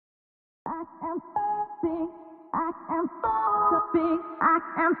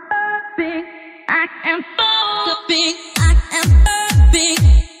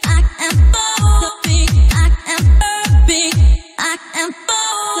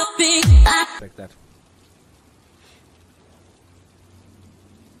Like that.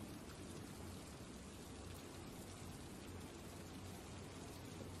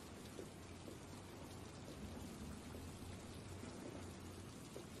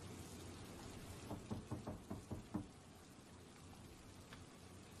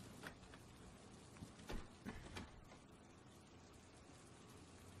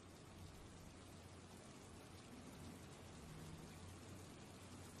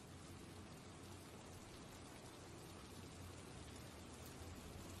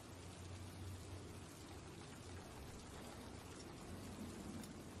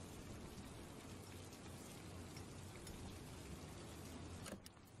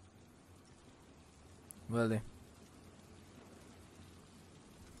 Really?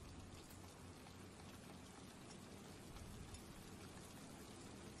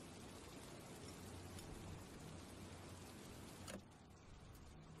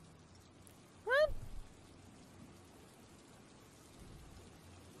 What?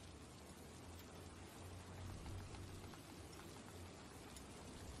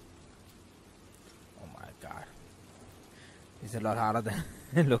 Oh my god. It's a lot harder than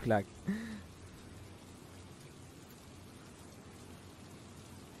it looked like.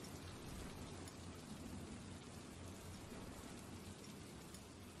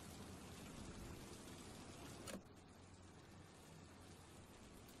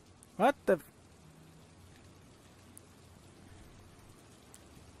 What the?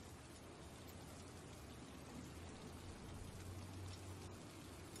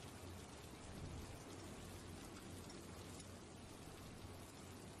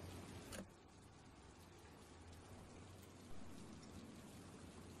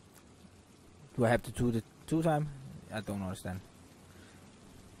 Do I have to do the 2 time? I don't understand.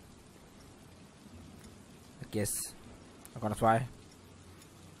 I guess I'm gonna try.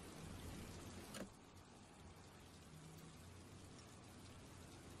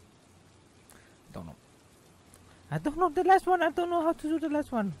 Don't know. I don't know the last one. I don't know how to do the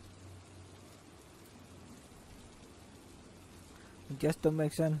last one. It just don't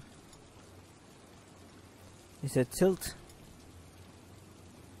make sense. It's a tilt.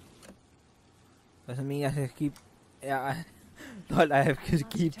 Doesn't mean I have to keep. Yeah, I have to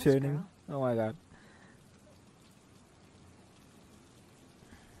keep turning. Oh my god.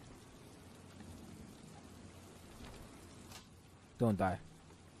 Don't die.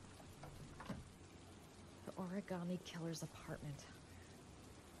 The Origami Killer's apartment.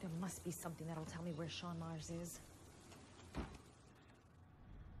 There must be something that'll tell me where Sean Mars is.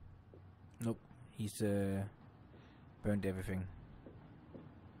 Nope. He's burned everything.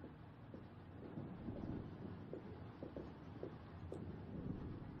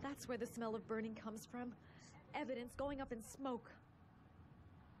 That's where the smell of burning comes from. Evidence going up in smoke.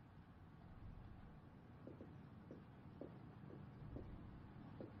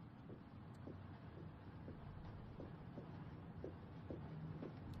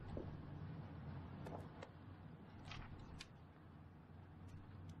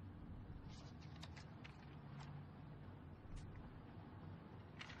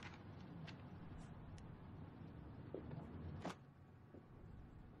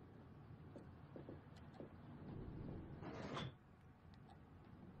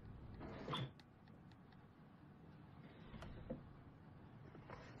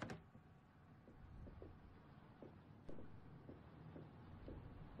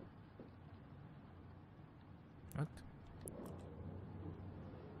 What?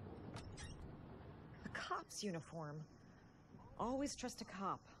 A cop's uniform. Always trust a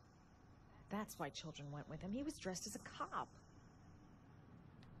cop. That's why children went with him. He was dressed as a cop.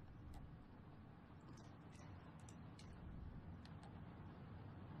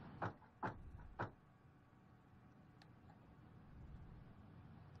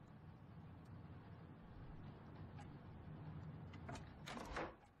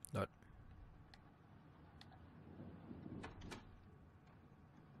 Not.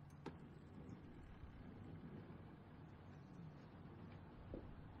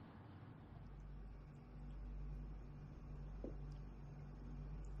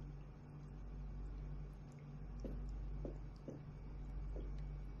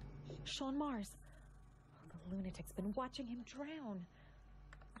 Sean Mars. The lunatic's been watching him drown.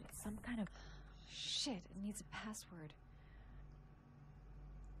 It's some kind of shit. It needs a password.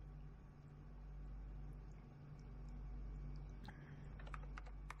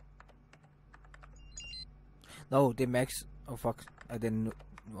 No, the max. Oh fuck! I didn't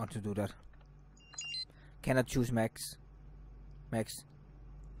want to do that. Cannot choose max. Max.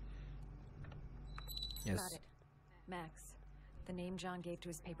 Yes. Got it. Max. The name John gave to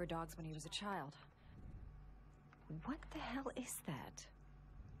his paper dogs when he was a child. What the hell is that?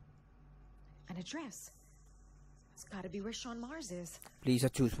 An address. It's gotta be where Sean Mars is. Please, I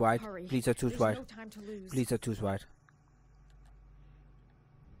choose white. Hurry. Please, I choose There's white. no time to lose. Please, I choose white.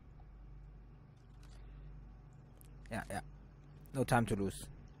 Yeah, yeah. No time to lose.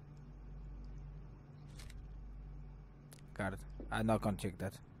 Got it. I'm not gonna check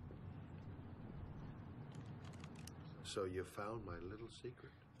that. So you found my little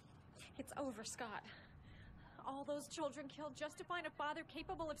secret? It's over, Scott. All those children killed just to find a father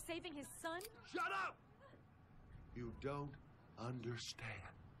capable of saving his son? Shut up! You don't understand.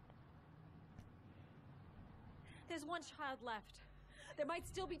 There's one child left. There might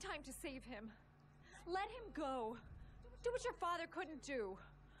still be time to save him. Let him go. Do what your father couldn't do.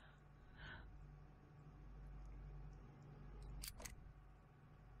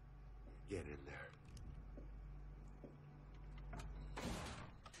 Get in there.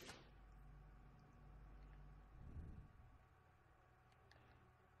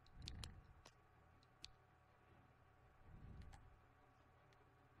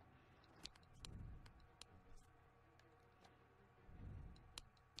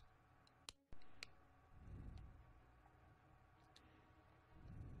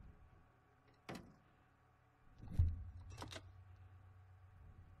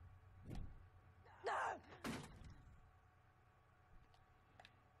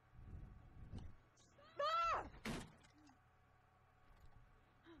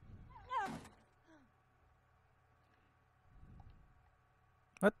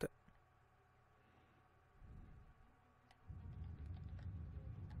 What the?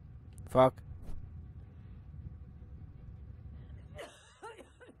 Fuck.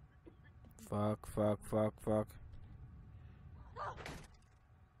 Fuck.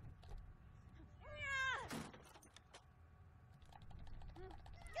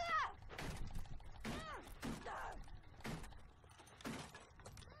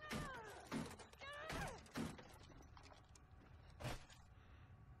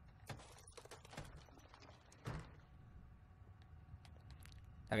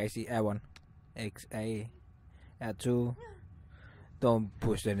 Okay, see R1, X, A, R2. Don't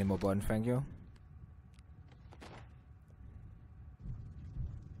push any more button, thank you.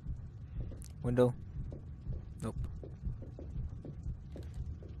 Window. Nope.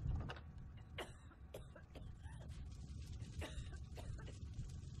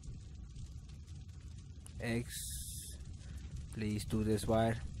 X. Please do this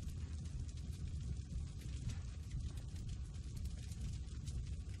wide.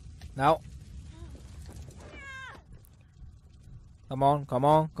 Now. Come on. What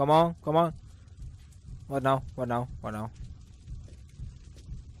now? Come on.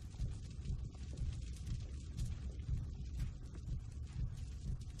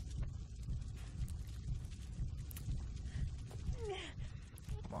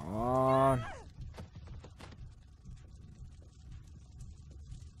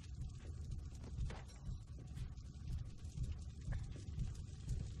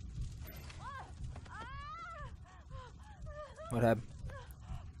 What happened?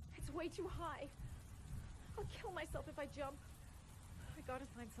 It's way too high. I'll kill myself if I jump. I gotta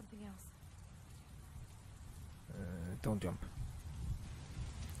find something else. Don't jump.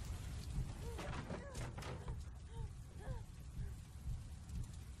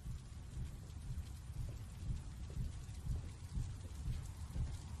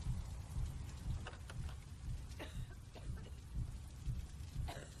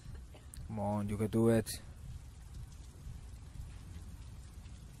 Come on, you can do it.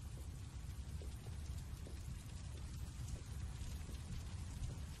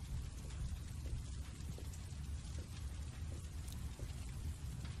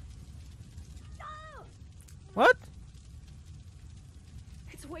 What?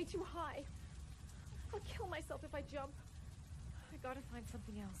 It's way too high. I'll kill myself if I jump. I gotta find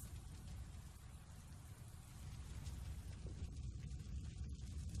something else.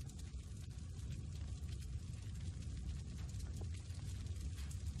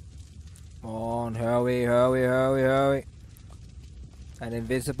 Come on, hurry. An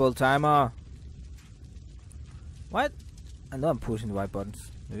invisible timer. What? I know I'm pushing the right buttons.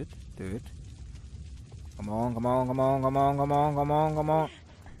 Do it. Come on.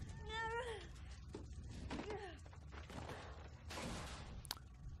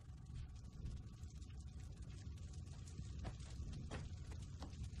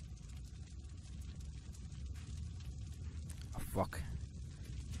 fuck.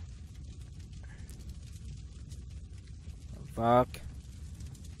 Fuck.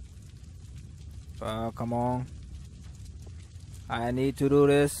 Fuck, come on. I need to do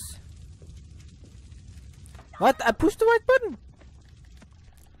this. What? I pushed the right button.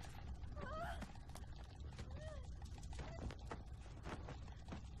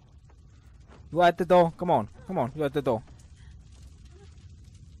 You are at the door. Come on. Come on. You're at the door.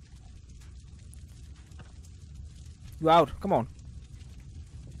 You out. Come on.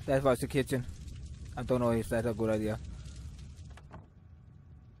 That was the kitchen. I don't know if that's a good idea.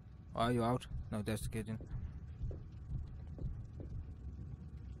 Are you out? No, that's the kitchen.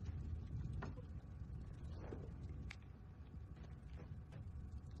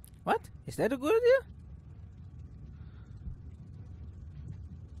 What? Is that a good idea?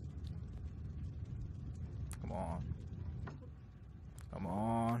 Come on. Come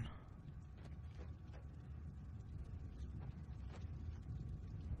on.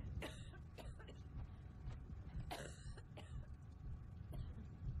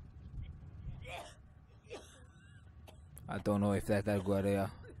 I don't know if that's a good idea.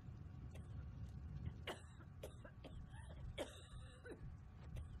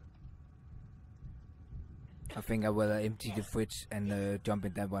 I think I will empty the fridge and jump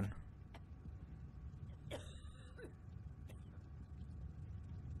in that one.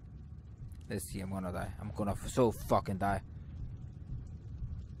 Let's see, I'm gonna die. I'm gonna so fucking die.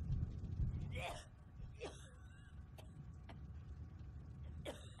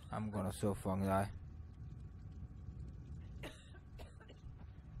 I'm gonna so fucking die.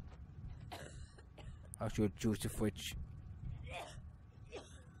 I should choose the fridge.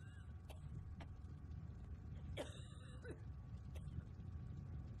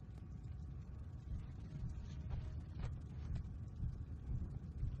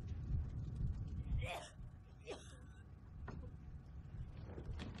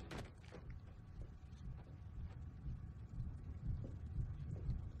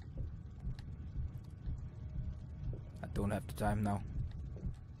 I don't have the time now.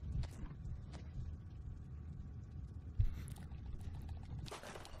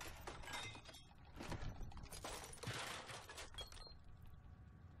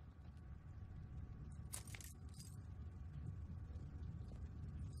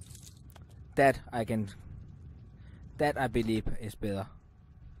 That I believe is better.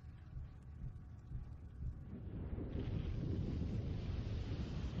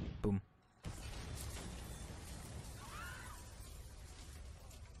 Boom.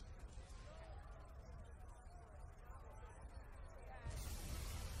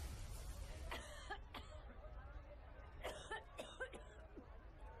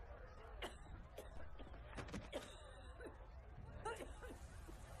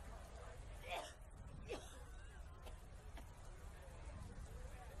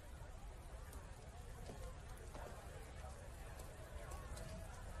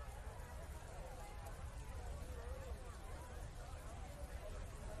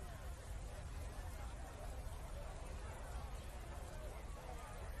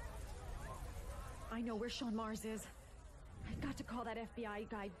 I know where Sean Mars is. I've got to call that FBI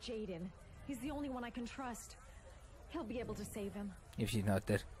guy, Jaden. He's the only one I can trust. He'll be able to save him. If she's not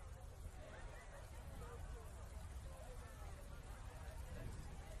dead.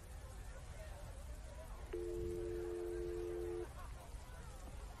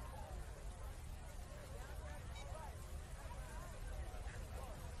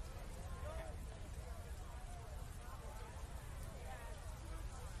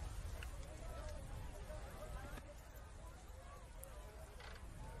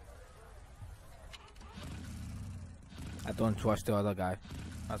 I don't trust the other guy.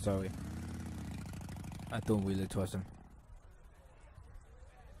 I'm sorry. I don't really trust him.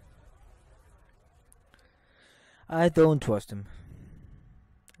 I don't trust him.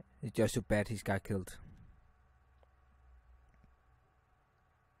 It's just so bad he's got killed.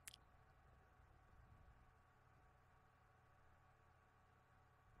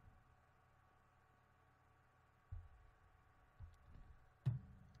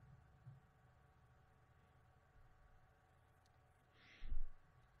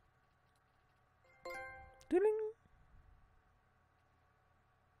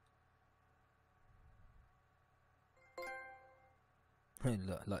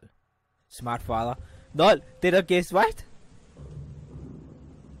 Lol. Smart father. Lol, did I guess right?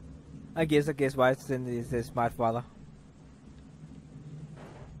 I guess right, then it's a smart father.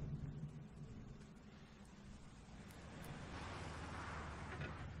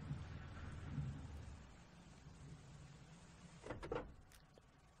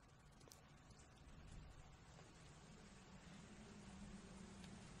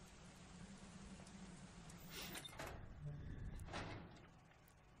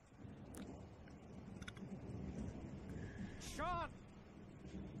 Sean!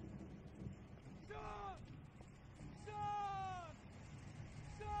 Sean! Sean!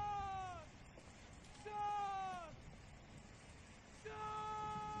 Sean! Sean!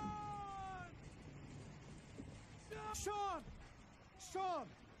 Sean! Sean! Sean!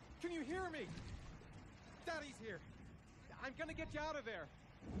 Can you hear me? Daddy's here. I'm gonna get you out of there.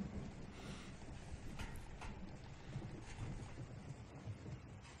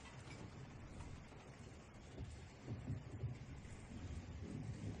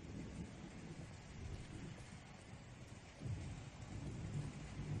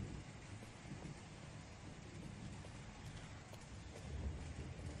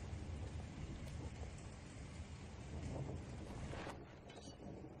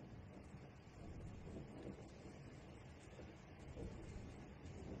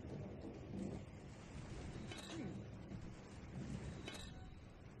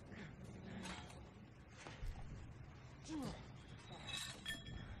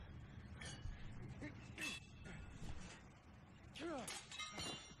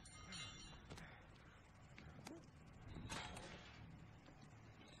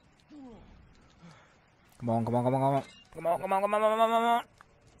 Come on, come on, come on, come on. Come on, come on, come on, come on, come on.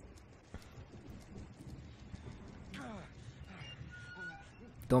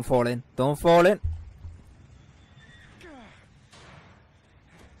 Don't fall in. Don't fall in.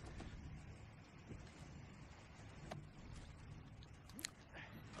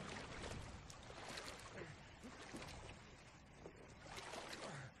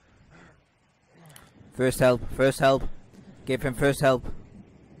 First help, first help. Give him first help.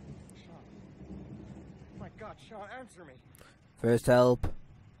 My God, Sean, answer me. First help.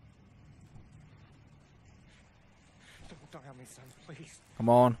 Don't die on me, son, please. Come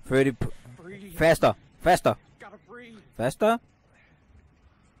on, 30. Breathe. Faster, faster, Gotta breathe. faster,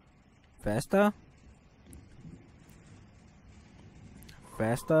 faster,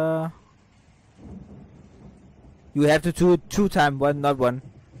 faster. You have to do it 2 times, one, not 1.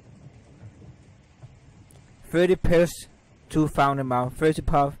 30 push, 2 found amount. 30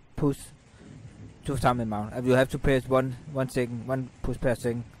 push, 2 time amount. And you have to press 1 second, 1 push per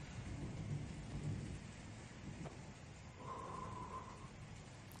second.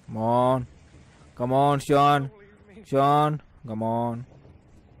 Come on. Come on, Sean. Don't leave me. Sean, come on.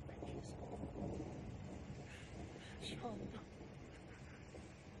 Sean.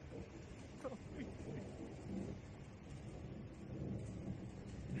 Don't leave me.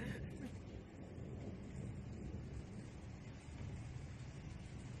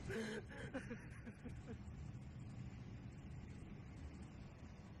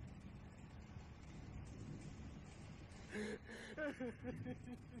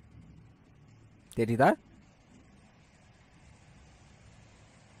 Did he die?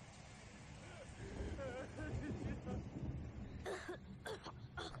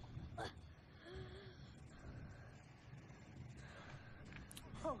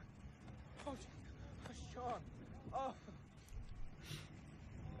 Oh, Sean. Oh.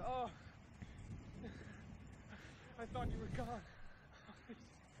 Oh. I thought you were gone.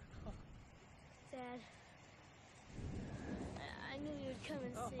 Dad, I knew you'd come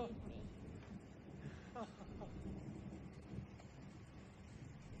and save me.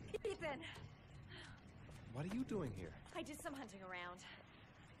 Ethan! What are you doing here? I did some hunting around.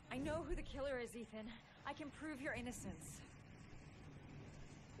 I know who the killer is, Ethan. I can prove your innocence.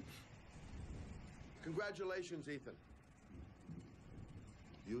 Congratulations, Ethan.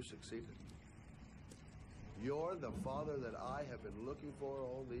 You succeeded. You're the father that I have been looking for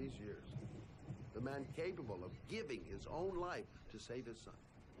all these years. The man capable of giving his own life to save his son.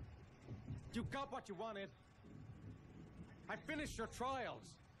 You got what you wanted. I finished your trials.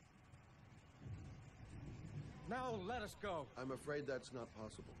 Now let us go. I'm afraid that's not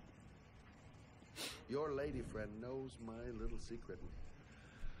possible. Your lady friend knows my little secret.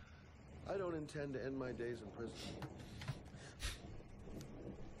 I don't intend to end my days in prison.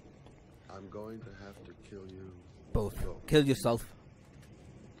 I'm going to have to kill you. Both. Both. Kill yourself.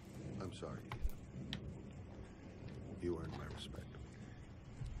 I'm sorry, Ethan. You earned my respect.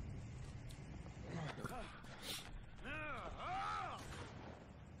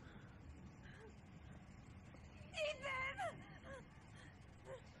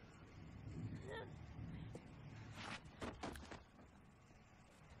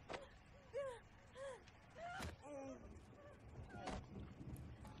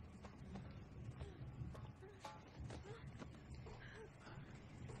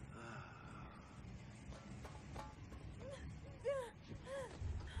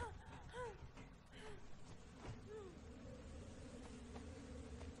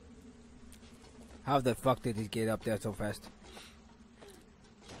 How the fuck did he get up there so fast?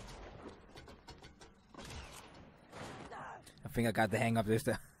 think I got the hang of this.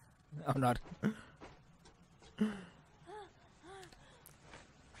 Or not.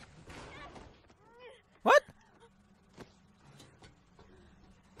 What?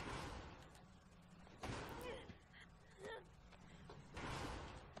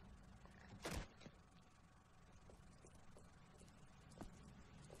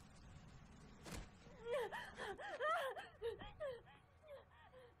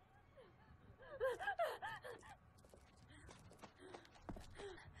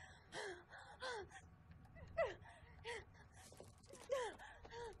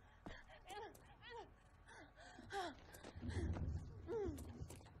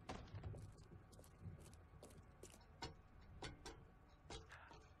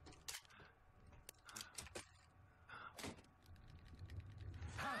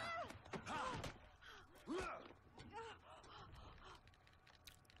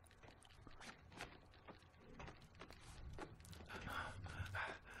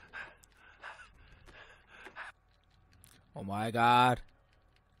 Oh my god.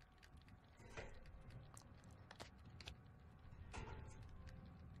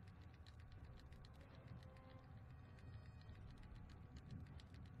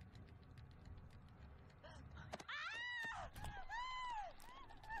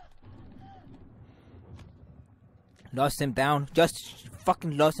 Lost him down. Just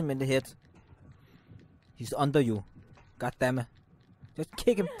fucking lost him in the head. He's under you. God damn it. Just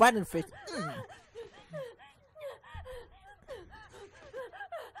kick him right in the face.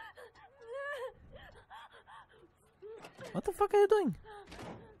 What the fuck are you doing?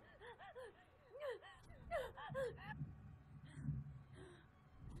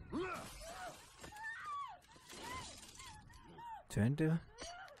 Turn to.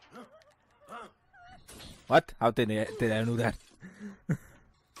 What? How did I know that?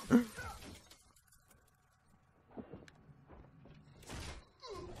 Come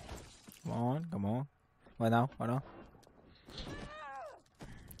on, come on. What now? What now?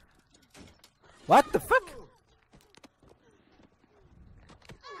 What the fuck?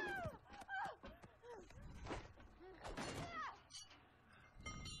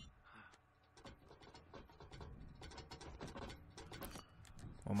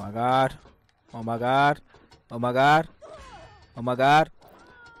 Oh my god. Oh my god. Oh my god. Oh my god.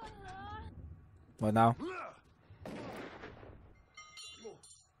 What now?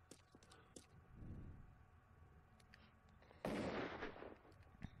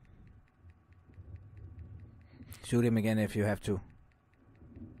 Shoot him again if you have to.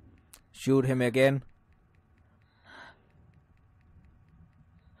 Shoot him again.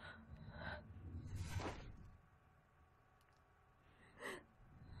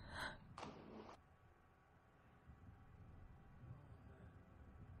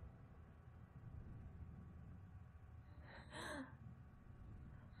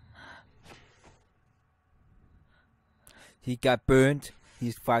 He got burnt.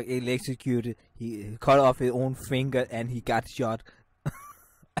 He's fucking electrocuted. He cut off his own finger and he got shot.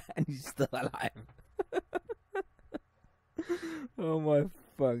 And he's still alive. Oh my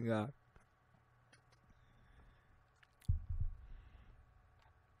fucking god.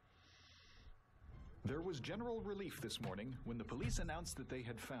 There was general relief this morning when the police announced that they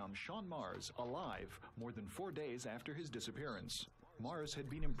had found Sean Mars alive more than 4 days after his disappearance. Mars had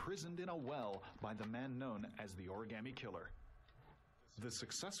been imprisoned in a well by the man known as the Origami Killer. The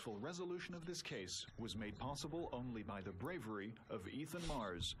successful resolution of this case was made possible only by the bravery of Ethan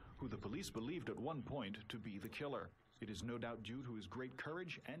Mars, who the police believed at one point to be the killer. It is no doubt due to his great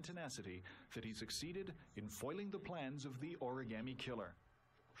courage and tenacity that he succeeded in foiling the plans of the Origami Killer.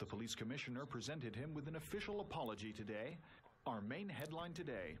 The police commissioner presented him with an official apology today. Our main headline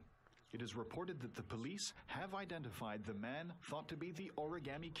today: it is reported that the police have identified the man thought to be the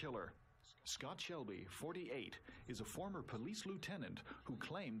Origami Killer. Scott Shelby, 48, is a former police lieutenant who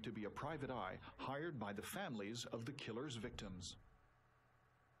claimed to be a private eye hired by the families of the killer's victims.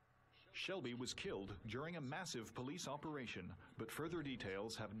 Shelby was killed during a massive police operation, but further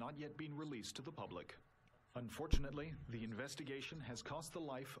details have not yet been released to the public. Unfortunately, the investigation has cost the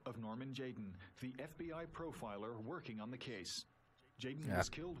life of Norman Jayden, the FBI profiler working on the case. Jayden was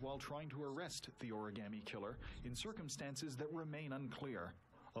killed while trying to arrest the Origami Killer in circumstances that remain unclear.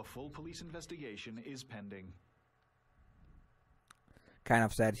 A full police investigation is pending. Kind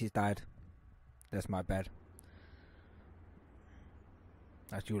of sad he's died. That's my bad.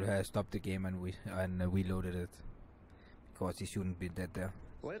 I should have stopped the game and reloaded it. Because he shouldn't be dead there.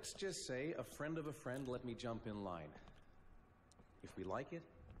 Let's just say a friend of a friend let me jump in line. If we like it,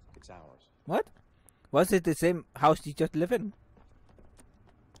 it's ours. What? Was it the same house he just lived in?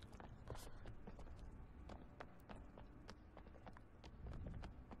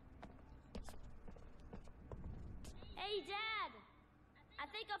 Hey, Dad! I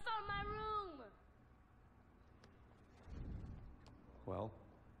think I found my room! Well,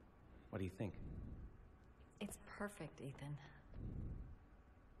 what do you think? It's perfect, Ethan.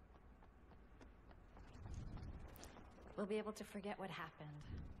 We'll be able to forget what happened.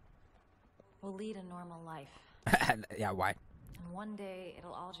 We'll lead a normal life. Yeah, why? And one day,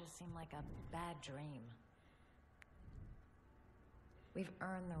 it'll all just seem like a bad dream. We've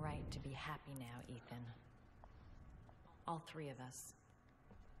earned the right to be happy now, Ethan. All three of us.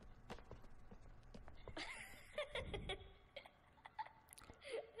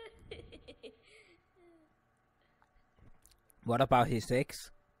 What about his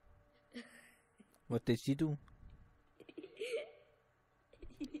ex? What did she do?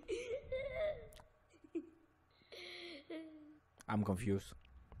 I'm confused.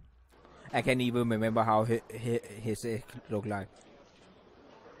 I can't even remember how his ex looked like.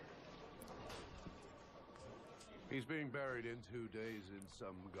 He's being buried in 2 days in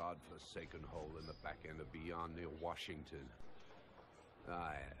some godforsaken hole in the back end of beyond near Washington.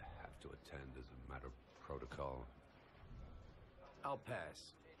 I have to attend as a matter of protocol. I'll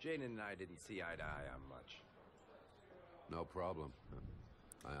pass. Jane and I didn't see eye to eye on much. No problem.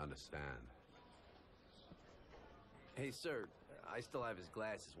 I understand. Hey, sir, I still have his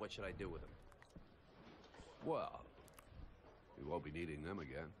glasses. What should I do with them? Well, you won't be needing them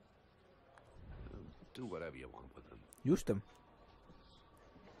again. Do whatever you want with them. Use them.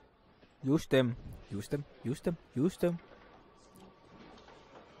 Use them. Use them. Use them. Use them.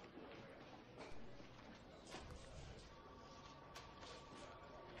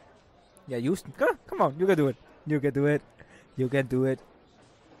 Yeah, use them. Come on, you can do it. You can do it. You can do it.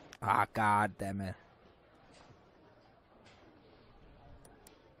 Ah, god damn it.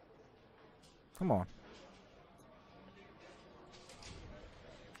 Come on.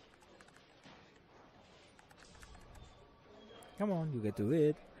 Come on, you can do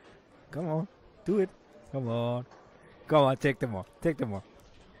it. Come on, do it. Come on. Come on, take them off. Take them off.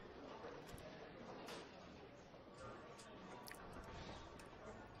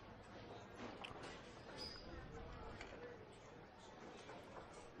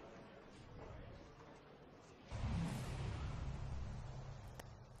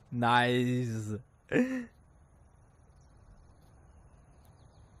 Nice.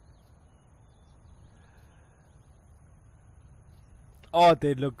 Oh,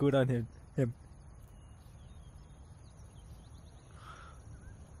 they look good on him.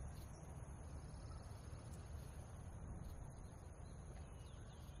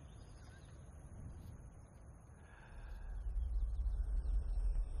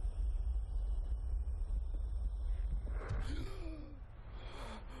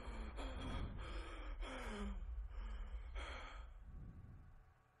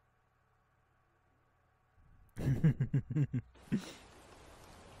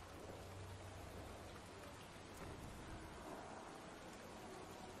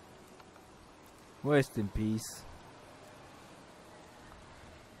 Rest in peace.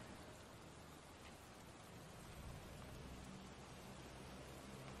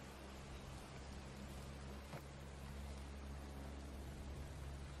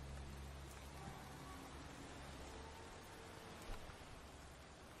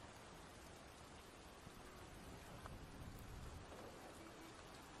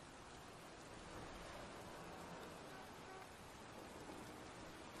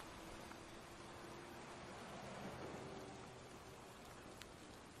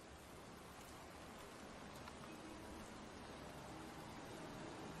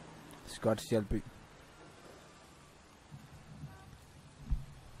 Scott Shelby.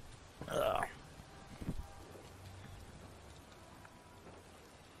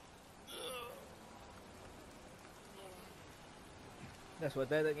 That's what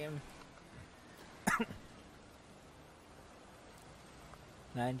that again.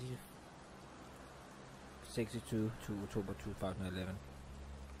 1962 to October 2011.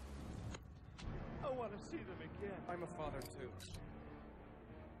 I want to see them again. I'm a father too.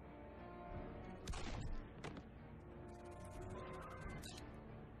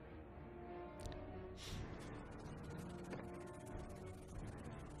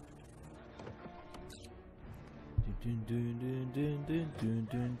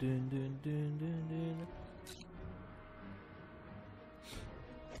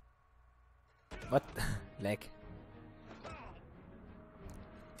 What? Lag.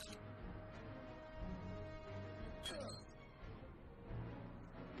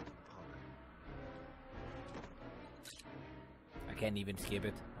 I can't even skip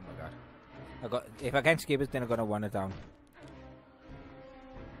it. Oh my god. If I can't skip it, then I'm gonna run it down.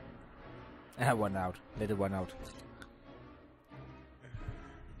 And I won out. Let it run out.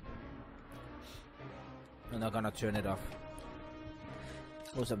 I'm not gonna turn it off.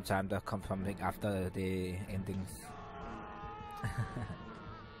 Most of the time there comes something after the endings.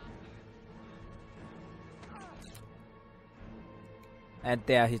 And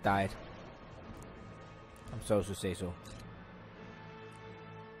there he died. I'm sorry to say so.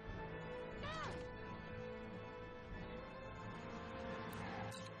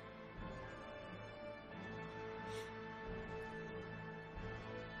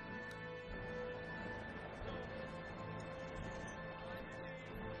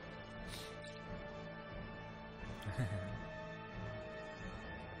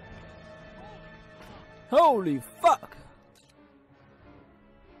 Holy fuck!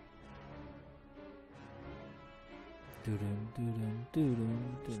 Doo-dum, doo-dum,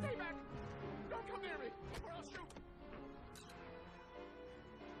 doo-dum, doo-dum. Stay back! Don't come near me, or I'll shoot!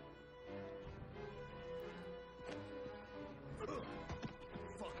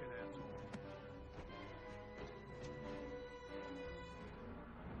 Fucking asshole.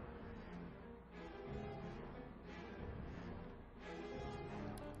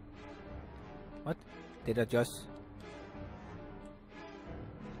 What? Did I just...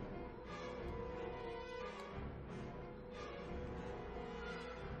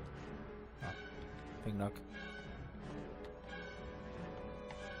 Think not.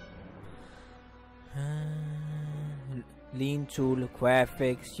 Lean tool,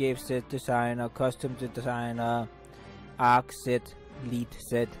 graphics, shape set designer, custom designer, arc set, lead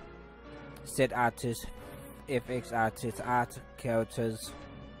set, set artist, FX artist, art characters,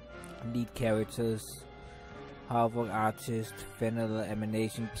 lead characters, hover artist, final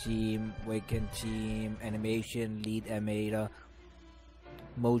animation team, weekend team, animation, lead animator,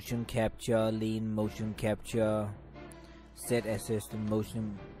 motion capture, lean motion capture, set assistant,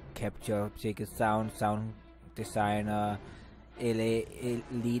 motion capture, take a sound designer,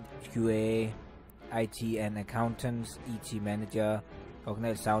 lead QA, IT and accountants, ET manager,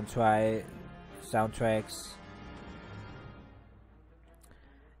 original soundtracks,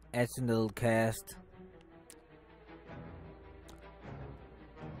 arsenal cast,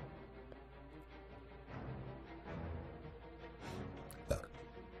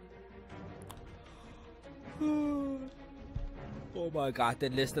 oh my god,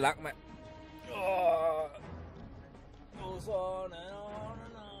 den liste er lang, mand. Goes on and on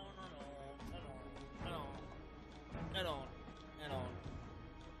and on and on and on and on and on.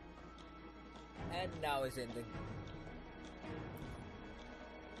 And now it's ending.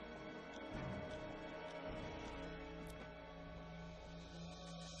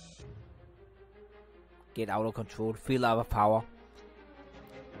 Get out of control, feel out of power.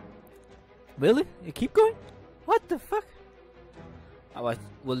 Really? You keep going? What the fuck? I was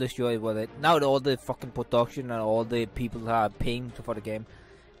really sure it was it. Now all the fucking production and all the people that are paying for the game.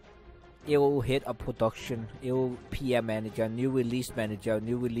 EU head of production, EU PR manager, new release manager,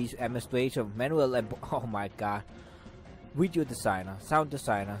 new release administrator, manual and oh my god. Video designer, sound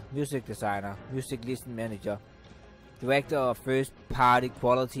designer, music listen manager, director of first party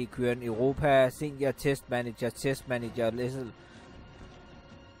quality current Europa, senior test manager, listen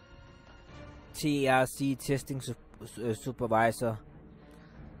TRC testing supervisor,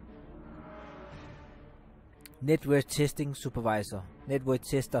 network testing supervisor, network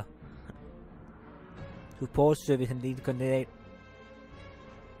tester, support service and lead candidate,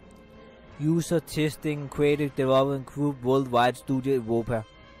 user testing, creative development group, worldwide studio Europa,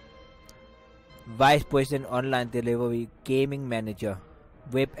 vice president online delivery, gaming manager,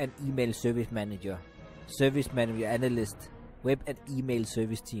 web and email service manager analyst, web and email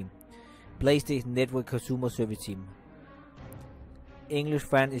service team, PlayStation Network Consumer Service Team, English,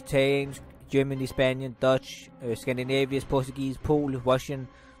 French, Italian, German, Spanish, Dutch, Scandinavian, Portuguese, Polish, Russian,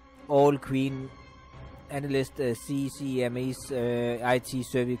 all Queen, Analyst, CCMEs, IT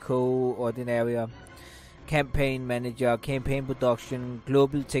Service Coordinator, Campaign Manager, Campaign Production,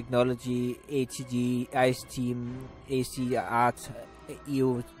 Global Technology, ATG, ICE Team, AC Art,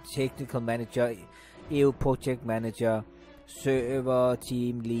 EU Technical Manager, EU Project Manager, Server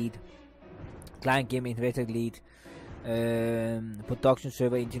Team Lead, Client Game Investor Lead, Production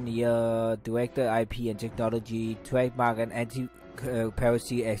Server Engineer, Director IP and Technology, Trademark and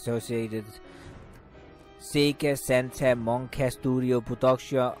Anti-Piracy Associated, Sega, Santa, Monka Studio,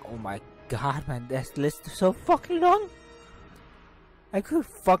 Production. Oh my god, man, that list is so fucking long. I could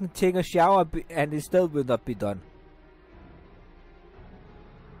fucking take a shower and it still will not be done.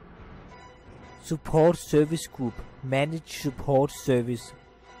 Support Service Group, Manage Support Service,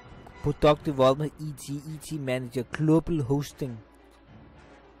 Product Development, ET Manager, Global Hosting,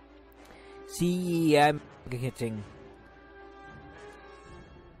 CEM Marketing.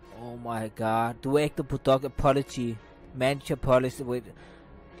 Oh my god. Director, product policy, manager policy with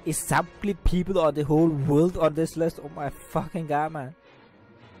exactly people on the whole world on this list. Oh my fucking god, man.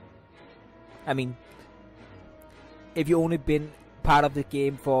 I mean, if you only been part of the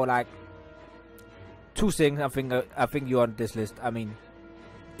game for like 2 seconds, I think you're on this list. I mean,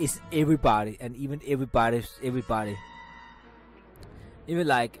 it's everybody, and even everybody. Even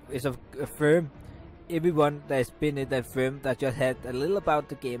like it's a firm. Everyone that's been in that firm that just had a little about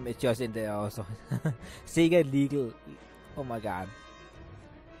the game is just in there also. Sega Legal. Oh my god.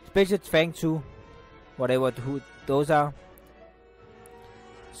 Special thanks to whatever who those are.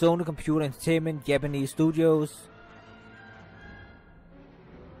 Sony Computer Entertainment, Japanese Studios.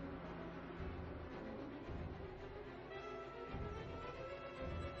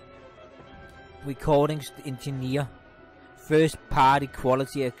 Recordings engineer. First party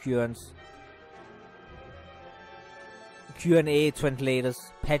quality assurance. Q&A translators,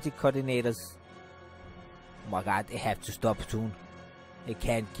 patch coordinators. Oh my god, they have to stop soon. They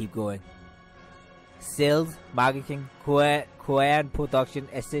can't keep going. Sales, marketing, Korean production,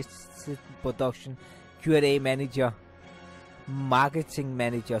 assistant production, Q&A manager, marketing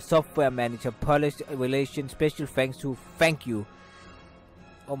manager, software manager, policy relations. Special thanks to thank you.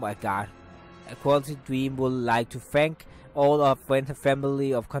 Oh my god. Quantic Dream would like to thank all our friends and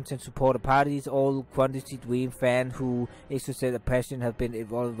family of content supporter parties, all Quantic Dream fans who exercise a passion have been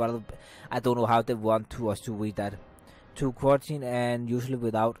involved. I don't know how they want us to read that. To Quantic, and usually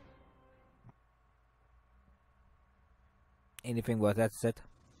without anything worth that said.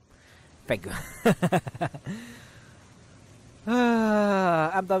 Thank you.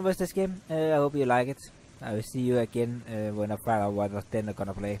 I'm done with this game. I hope you like it. I will see you again when I find out what then I'm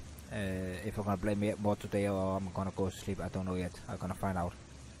gonna play. If I'm gonna play more today or I'm gonna go to sleep, I don't know yet. I'm gonna find out.